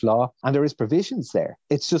into Irish law, and there is provisions there.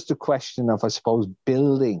 It's just a question of, I suppose,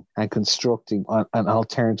 building and constructing an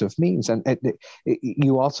alternative means. And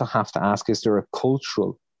you also have to ask, is there a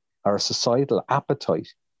cultural or a societal appetite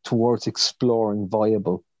towards exploring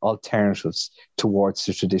viable alternatives towards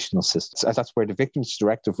the traditional systems? That's where the Victims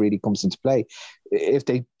Directive really comes into play. If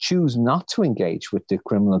they choose not to engage with the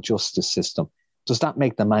criminal justice system, does that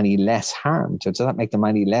make them any less harmed? Or does that make them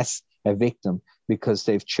any less a victim because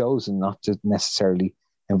they've chosen not to necessarily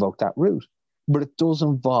invoke that route? But it does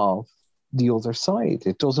involve the other side.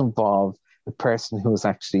 It does involve the person who is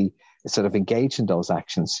actually sort of engaged in those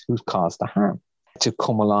actions, who's caused the harm, to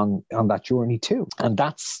come along on that journey too. And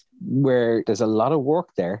that's where there's a lot of work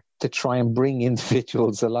there to try and bring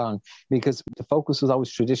individuals along, because the focus was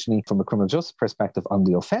always traditionally, from a criminal justice perspective, on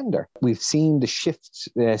the offender. We've seen the shift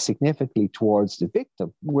significantly towards the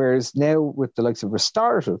victim, whereas now with the likes of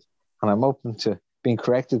restorative, and I'm open to being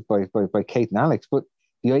corrected by Kate and Alex, but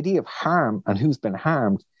the idea of harm and who's been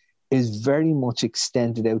harmed is very much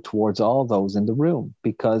extended out towards all those in the room,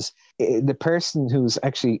 because the person who's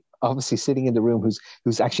actually obviously sitting in the room,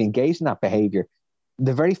 who's actually engaged in that behavior,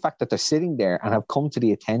 the very fact that they're sitting there and have come to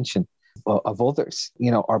the attention of others,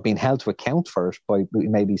 are being held to account for it by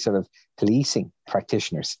maybe sort of policing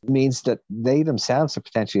practitioners, means that they themselves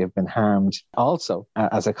potentially have been harmed also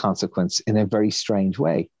as a consequence in a very strange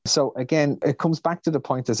way. So again, it comes back to the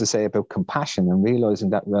point, as I say, about compassion and realizing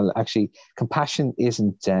that, well, actually compassion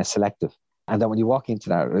isn't selective. And that when you walk into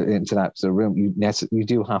that room, you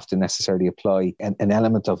do have to necessarily apply an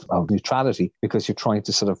element of neutrality, because you're trying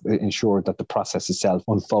to sort of ensure that the process itself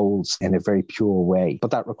unfolds in a very pure way.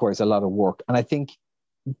 But that requires a lot of work. And I think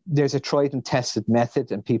there's a tried and tested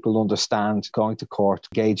method, and people understand going to court,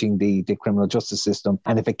 engaging the criminal justice system.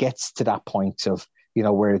 And if it gets to that point of,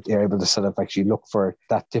 where they're able to sort of actually look for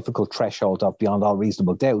that difficult threshold of beyond all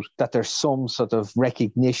reasonable doubt, that there's some sort of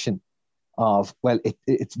recognition of, well,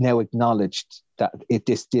 it's now acknowledged that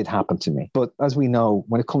this did happen to me. But as we know,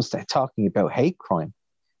 when it comes to talking about hate crime,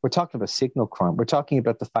 we're talking about signal crime. We're talking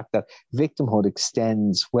about the fact that victimhood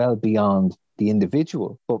extends well beyond the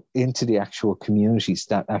individual, but into the actual communities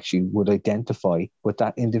that actually would identify with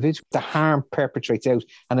that individual. The harm perpetrates out.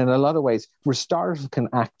 And in a lot of ways, restorative can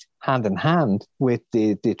act hand in hand with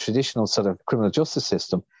the traditional sort of criminal justice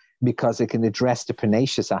system, because it can address the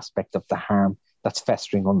pernicious aspect of the harm that's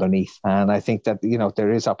festering underneath. And I think that,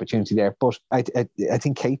 there is opportunity there. But I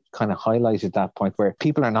think Kate kind of highlighted that point where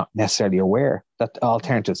people are not necessarily aware that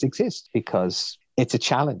alternatives exist, because it's a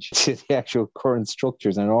challenge to the actual current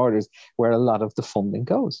structures and orders where a lot of the funding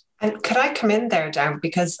goes. And could I come in there, Dan?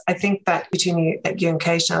 Because I think that between you and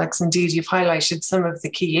Kate, Alex, indeed, you've highlighted some of the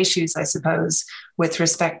key issues, I suppose, with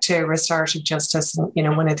respect to restorative justice.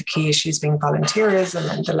 And, one of the key issues being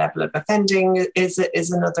volunteerism, and the level of offending is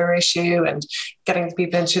another issue, and getting the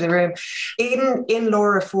people into the room. In law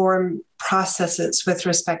reform processes with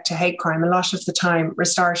respect to hate crime, a lot of the time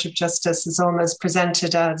restorative justice is almost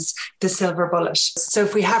presented as the silver bullet. So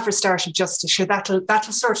if we have restorative justice, sure, that'll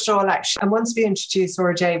sort it all out. And once we introduce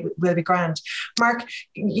RJ, will be grand. Mark,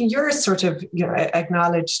 you're sort of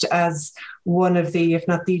acknowledged as one of the, if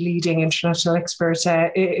not the leading international expert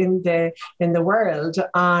in the world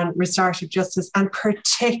on restorative justice, and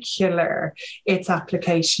particular its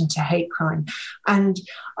application to hate crime. And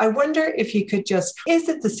I wonder if you could is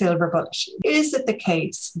it the silver bullet? Is it the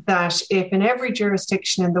case that if in every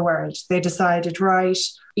jurisdiction in the world they decided, right,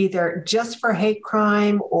 either just for hate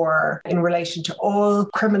crime or in relation to all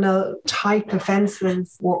criminal type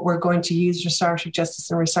offences, we're going to use restorative justice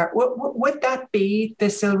and restart? Would that be the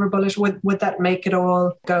silver bullet? Would that make it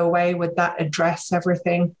all go away? Would that address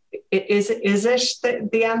everything? Is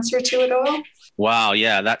it the answer to it all? Wow,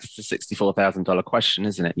 yeah, that's the $64,000 question,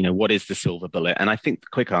 isn't it? What is the silver bullet? And I think the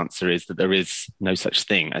quick answer is that there is no such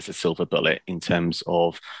thing as a silver bullet in terms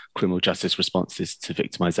of criminal justice responses to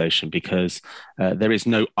victimization, because there is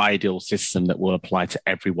no ideal system that will apply to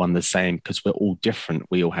everyone the same, because we're all different.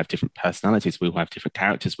 We all have different personalities. We all have different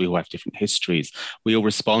characters. We all have different histories. We all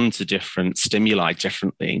respond to different stimuli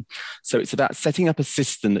differently. So it's about setting up a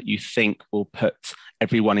system that you think will put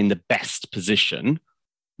everyone in the best position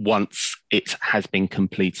once it has been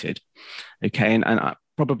completed. Okay, and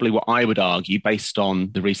probably what I would argue, based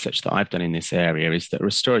on the research that I've done in this area, is that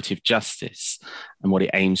restorative justice and what it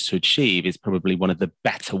aims to achieve is probably one of the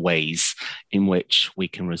better ways in which we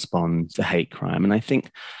can respond to hate crime. And I think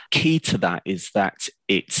key to that is that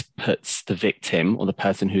it puts the victim, or the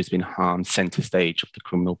person who's been harmed, center stage of the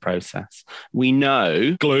criminal process. We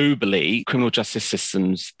know globally criminal justice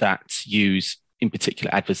systems that use, in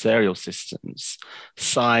particular, adversarial systems,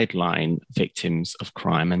 sideline victims of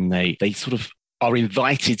crime, and they sort of are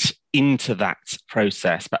invited into that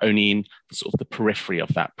process, but only in sort of the periphery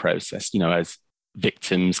of that process, as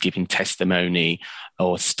victims giving testimony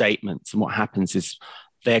or statements. And what happens is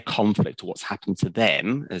their conflict, or what's happened to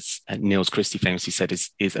them, as Niels Christie famously said,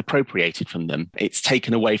 is appropriated from them. It's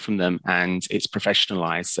taken away from them, and it's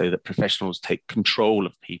professionalized so that professionals take control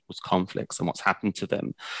of people's conflicts and what's happened to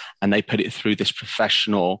them. And they put it through this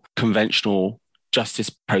professional, conventional justice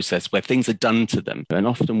process where things are done to them. And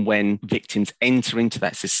often when victims enter into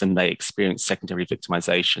that system, they experience secondary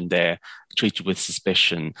victimization. They're treated with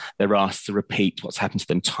suspicion. They're asked to repeat what's happened to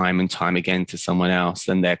them time and time again to someone else.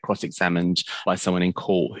 And they're cross-examined by someone in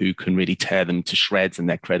court who can really tear them to shreds and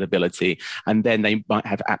their credibility. And then they might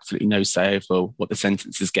have absolutely no say over what the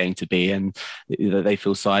sentence is going to be. And they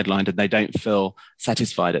feel sidelined and they don't feel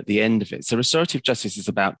satisfied at the end of it. So restorative justice is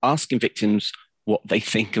about asking victims what they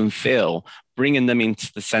think and feel, bringing them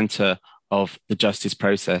into the center of the justice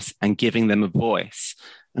process and giving them a voice.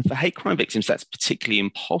 And for hate crime victims, that's particularly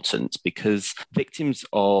important because victims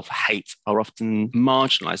of hate are often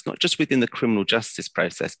marginalised, not just within the criminal justice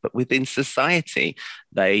process, but within society.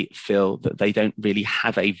 They feel that they don't really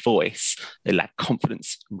have a voice. They lack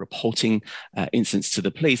confidence in reporting incidents to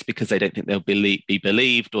the police because they don't think they'll be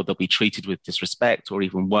believed, or they'll be treated with disrespect, or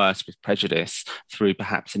even worse, with prejudice through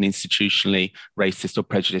perhaps an institutionally racist or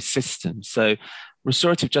prejudiced system. So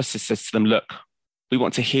restorative justice says to them, look, we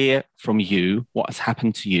want to hear from you what has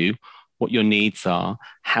happened to you, what your needs are,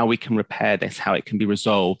 how we can repair this, how it can be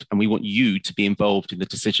resolved, and we want you to be involved in the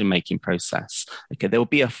decision-making process. Okay, there will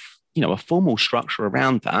be a formal structure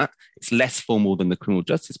around that. It's less formal than the criminal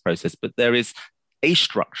justice process, but there is a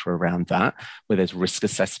structure around that where there's risk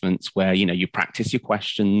assessments, where, you practice your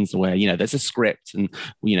questions, where, there's a script, and,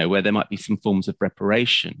 where there might be some forms of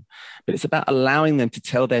reparation. But it's about allowing them to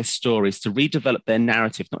tell their stories, to redevelop their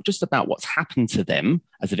narrative, not just about what's happened to them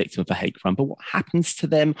as a victim of a hate crime, but what happens to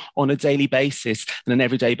them on a daily basis and an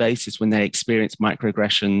everyday basis when they experience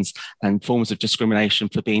microaggressions and forms of discrimination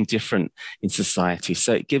for being different in society.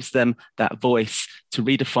 So it gives them that voice to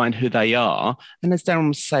redefine who they are. And as Darren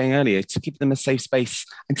was saying earlier, to give them a safe space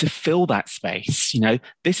and to fill that space.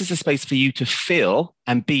 This is a space for you to fill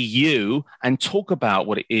and be you and talk about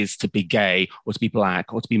what it is to be gay or to be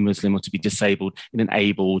Black or to be Muslim or to be disabled, in an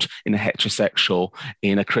abled, in a heterosexual,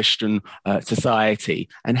 in a Christian society,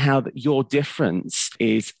 and how your difference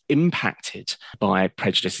is impacted by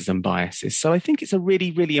prejudices and biases. So I think it's a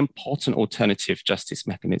really, really important alternative justice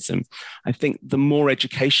mechanism. I think the more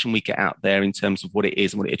education we get out there in terms of what it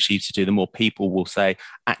is and what it achieves to do, the more people will say,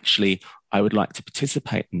 actually, I would like to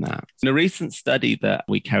participate in that. In a recent study that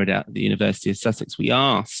we carried out at the University of Sussex, we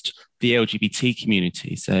asked the LGBT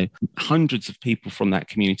community, so hundreds of people from that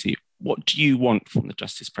community, what do you want from the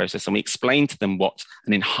justice process? And we explained to them what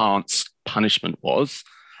an enhanced punishment was.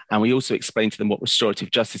 And we also explained to them what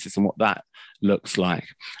restorative justice is and what that looks like.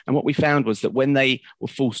 And what we found was that when they were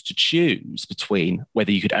forced to choose between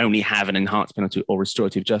whether you could only have an enhanced penalty or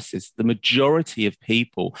restorative justice, the majority of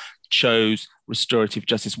people chose restorative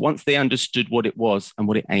justice once they understood what it was and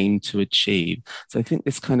what it aimed to achieve. So I think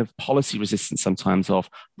this kind of policy resistance sometimes of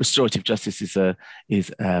restorative justice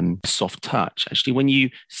is soft touch. Actually, when you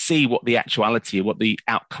see what the actuality, what the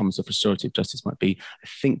outcomes of restorative justice might be, I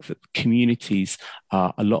think that communities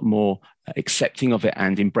are a lot more accepting of it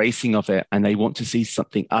and embracing of it, and they want to see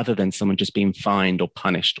something other than someone just being fined or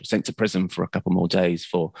punished or sent to prison for a couple more days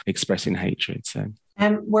for expressing hatred. So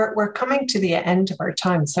we're coming to the end of our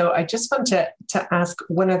time. So I just want to ask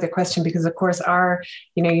one other question, because of course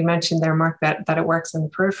you mentioned there, Mark, that it works on the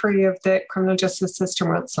periphery of the criminal justice system,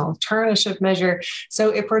 or it's an alternative measure. So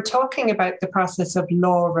if we're talking about the process of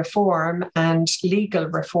law reform and legal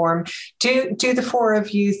reform, do the four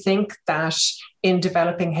of you think that in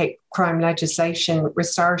developing hate crime legislation,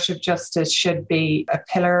 restorative justice should be a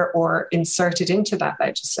pillar or inserted into that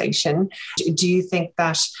legislation? Do you think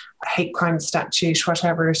that hate crime statute,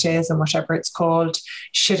 whatever it is and whatever it's called,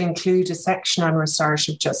 should include a section on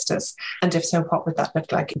restorative justice? And if so, what would that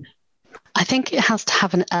look like? I think it has to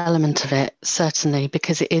have an element of it, certainly,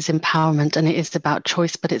 because it is empowerment and it is about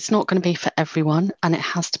choice, but it's not going to be for everyone, and it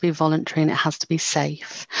has to be voluntary and it has to be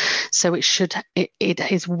safe. So it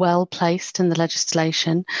is well placed in the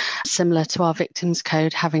legislation, similar to our victims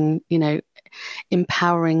code, having,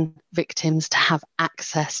 empowering victims to have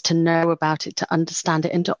access, to know about it, to understand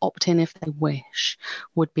it, and to opt in if they wish,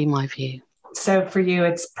 would be my view. So for you,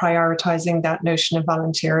 it's prioritising that notion of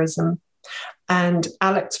volunteerism. And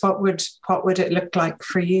Alex, what would it look like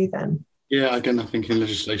for you then? Yeah, again, I think in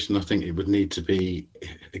legislation, I think it would need to be,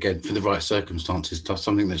 again, for the right circumstances,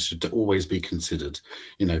 something that should always be considered,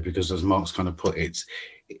 because as Mark's kind of put it,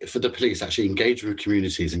 for the police, actually engaging with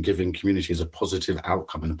communities and giving communities a positive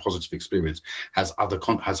outcome and a positive experience has other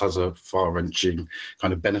far-reaching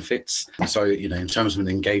kind of benefits. So, in terms of an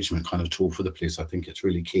engagement kind of tool for the police, I think it's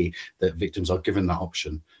really key that victims are given that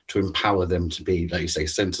option to empower them to be, like you say,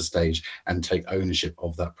 centre stage and take ownership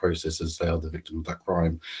of that process as they are the victim of that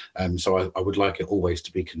crime. So I would like it always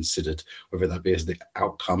to be considered, whether that be as the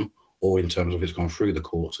outcome or in terms of it's gone through the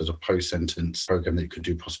courts as a post-sentence program that you could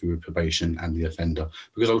do possibly with probation and the offender,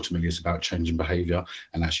 because ultimately it's about changing behaviour,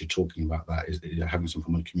 and actually talking about that is having some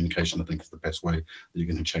form of communication, I think, is the best way that you're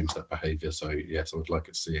going to change that behaviour. So yes, I would like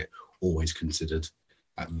to see it always considered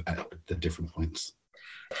at the different points.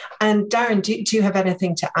 And Darren, do you have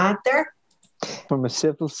anything to add there? From a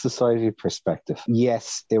civil society perspective,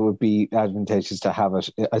 yes, it would be advantageous to have it,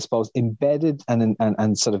 I suppose, embedded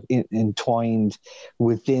and sort of entwined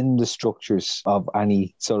within the structures of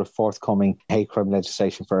any sort of forthcoming hate crime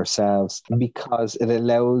legislation for ourselves, because it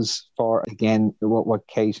allows for, again, what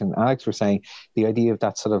Kate and Alex were saying, the idea of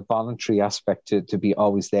that sort of voluntary aspect to be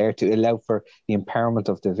always there, to allow for the empowerment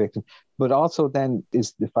of the victim. But also then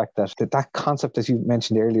is the fact that concept, as you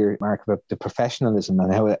mentioned earlier, Mark, about the professionalism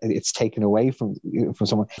and how it's taken away from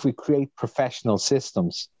someone. If we create professional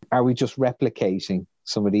systems, are we just replicating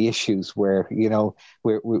some of the issues where, you know,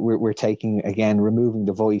 we're taking, again, removing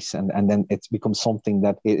the voice and then it's become something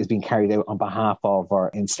that is being carried out on behalf of or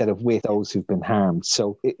instead of with those who've been harmed.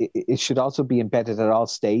 So it should also be embedded at all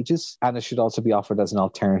stages, and it should also be offered as an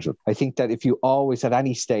alternative. I think that if you always, at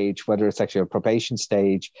any stage, whether it's actually a probation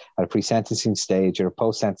stage, at a pre-sentencing stage or a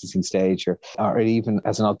post-sentencing stage, or even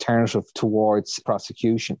as an alternative towards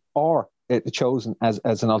prosecution, or chosen as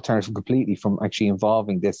an alternative completely from actually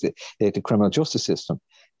involving the criminal justice system,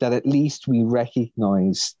 that at least we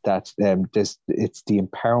recognise that it's the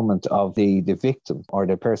empowerment of the victim or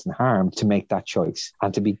the person harmed to make that choice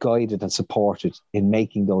and to be guided and supported in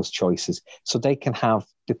making those choices, so they can have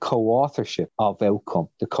the co-authorship of outcome,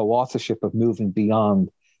 the co-authorship of moving beyond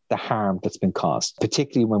the harm that's been caused,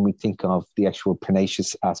 particularly when we think of the actual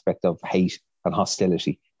pernicious aspect of hate and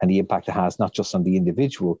hostility and the impact it has not just on the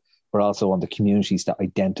individual, but also on the communities that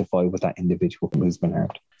identify with that individual who's been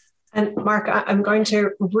harmed. And Mark, I'm going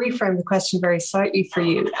to reframe the question very slightly for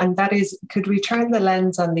you. And that is, could we turn the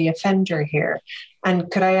lens on the offender here?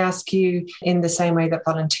 And could I ask you, in the same way that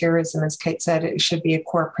volunteerism, as Kate said, it should be a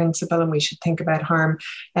core principle and we should think about harm.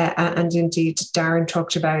 And indeed, Darren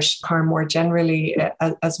talked about harm more generally,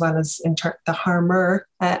 as well as the harmer,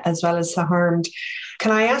 as well as the harmed.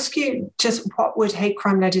 Can I ask you just what would hate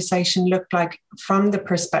crime legislation look like from the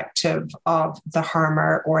perspective of the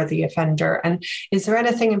harmer or the offender? And is there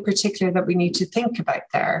anything in particular that we need to think about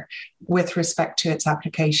there with respect to its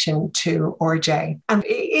application to RJ? And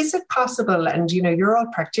is it possible, and you know, you're all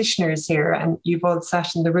practitioners here and you've all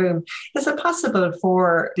sat in the room, is it possible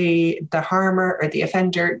for the harmer or the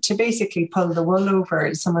offender to basically pull the wool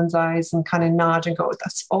over someone's eyes and kind of nod and go,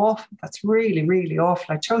 that's awful, that's really, really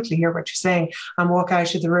awful, I totally hear what you're saying, and walk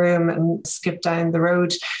out of the room and skip down the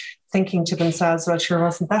road, thinking to themselves, well, sure,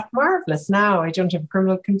 wasn't that marvellous? Now I don't have a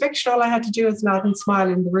criminal conviction. All I had to do was nod and smile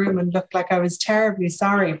in the room and look like I was terribly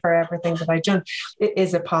sorry for everything that I'd done.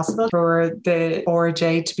 Is it possible for the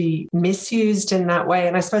RJ to be misused in that way?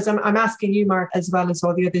 And I suppose I'm asking you, Mark, as well as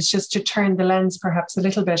all the others, just to turn the lens perhaps a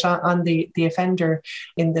little bit on the offender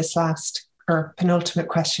in this last or penultimate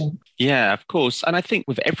question. Yeah, of course. And I think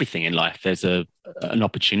with everything in life, there's an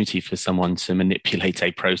opportunity for someone to manipulate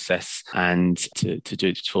a process and to do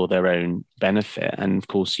it for their own benefit. And of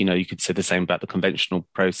course, you know, you could say the same about the conventional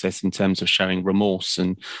process in terms of showing remorse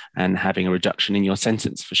and having a reduction in your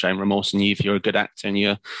sentence for showing remorse. And if you're a good actor and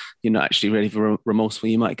you're not actually really remorseful,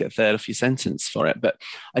 you might get a third off your sentence for it. But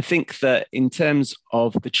I think that in terms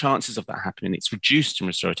of the chances of that happening, it's reduced in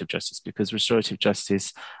restorative justice because restorative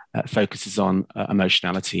justice focuses on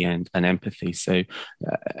emotionality and empathy. So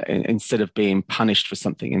instead of being punished for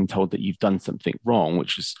something and told that you've done something wrong,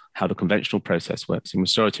 which is how the conventional process works, in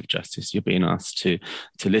restorative justice, you're being asked to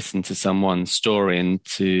listen to someone's story and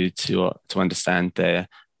to understand their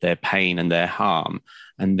pain and their harm,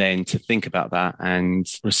 and then to think about that and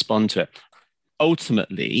respond to it.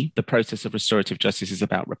 Ultimately, the process of restorative justice is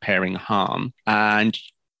about repairing harm, and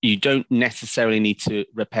you don't necessarily need to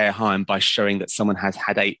repair harm by showing that someone has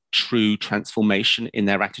had a true transformation in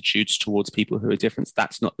their attitudes towards people who are different.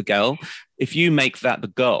 That's not the goal. If you make that the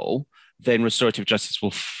goal, then restorative justice will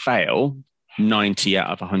fail 90 out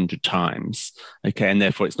of 100 times. Okay, and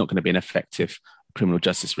therefore it's not going to be an effective criminal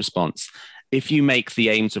justice response. If you make the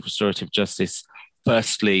aims of restorative justice,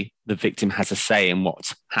 firstly, the victim has a say in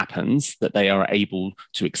what happens, that they are able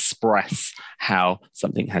to express how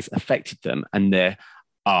something has affected them, and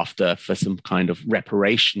thereafter for some kind of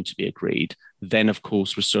reparation to be agreed, then of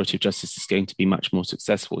course restorative justice is going to be much more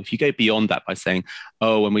successful. If you go beyond that by saying,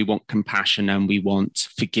 oh, and we want compassion and we want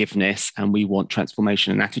forgiveness and we want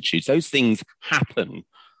transformation in attitudes, those things happen.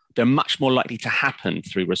 They're much more likely to happen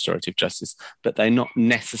through restorative justice, but they're not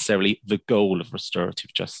necessarily the goal of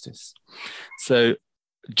restorative justice. So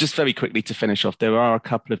just very quickly to finish off, there are a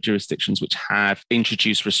couple of jurisdictions which have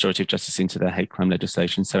introduced restorative justice into their hate crime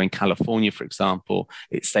legislation. So in California, for example,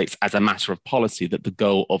 it states as a matter of policy that the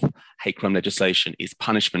goal of hate crime legislation is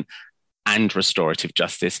punishment. and restorative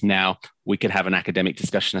justice. Now, we could have an academic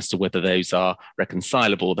discussion as to whether those are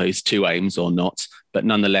reconcilable, those two aims, or not. But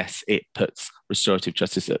nonetheless, it puts restorative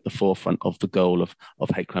justice at the forefront of the goal of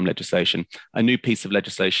hate crime legislation. A new piece of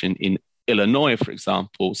legislation in Illinois, for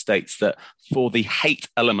example, states that for the hate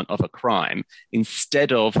element of a crime,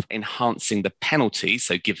 instead of enhancing the penalty,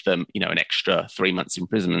 so give them, an extra 3 months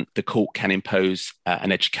imprisonment, the court can impose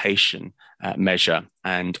an education measure.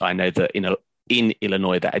 And I know that in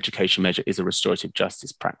Illinois, that education measure is a restorative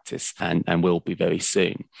justice practice and will be very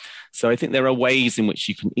soon. So I think there are ways in which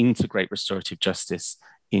you can integrate restorative justice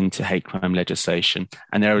into hate crime legislation.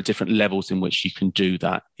 And there are different levels in which you can do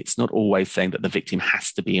that. It's not always saying that the victim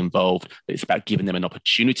has to be involved, but it's about giving them an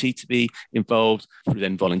opportunity to be involved through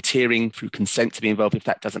them volunteering, through consent to be involved. If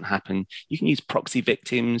that doesn't happen, you can use proxy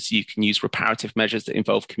victims, you can use reparative measures that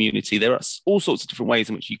involve community. There are all sorts of different ways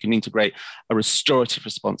in which you can integrate a restorative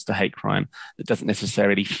response to hate crime that doesn't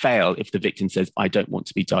necessarily fail if the victim says, I don't want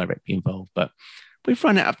to be directly involved. But we've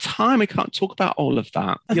run out of time. We can't talk about all of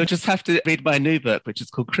that. You'll just have to read my new book, which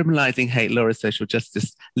is called Criminalising Hate Law and Social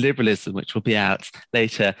Justice Liberalism, which will be out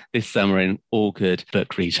later this summer in all good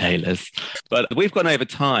book retailers. But we've gone over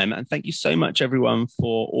time, and thank you so much, everyone,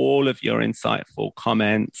 for all of your insightful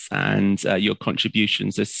comments and your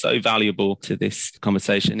contributions. They're so valuable to this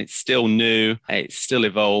conversation. It's still new, it's still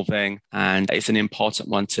evolving, and it's an important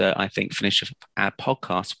one to, I think, finish our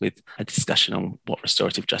podcast with a discussion on what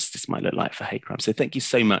restorative justice might look like for hate crime. So thank you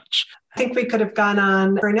so much. I think we could have gone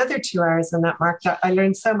on for another 2 hours on that, Mark. I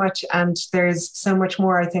learned so much, and there's so much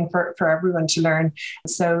more, I think, for everyone to learn.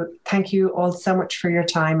 So thank you all so much for your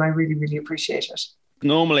time. I really, really appreciate it.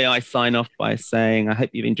 Normally, I sign off by saying, I hope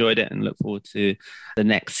you've enjoyed it and look forward to the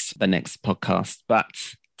next podcast. But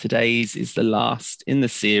today's is the last in the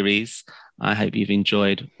series. I hope you've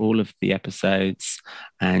enjoyed all of the episodes,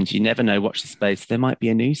 and you never know, watch the space. There might be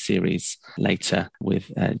a new series later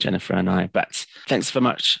with Jennifer and I. But thanks so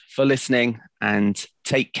much for listening, and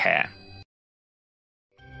take care.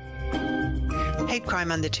 Hate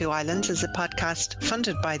Crime on the Two Islands is a podcast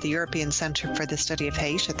funded by the European Centre for the Study of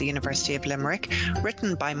Hate at the University of Limerick,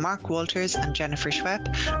 written by Mark Walters and Jennifer Schwepp,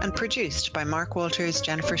 and produced by Mark Walters,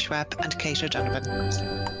 Jennifer Schwepp and Kate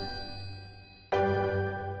O'Donovan.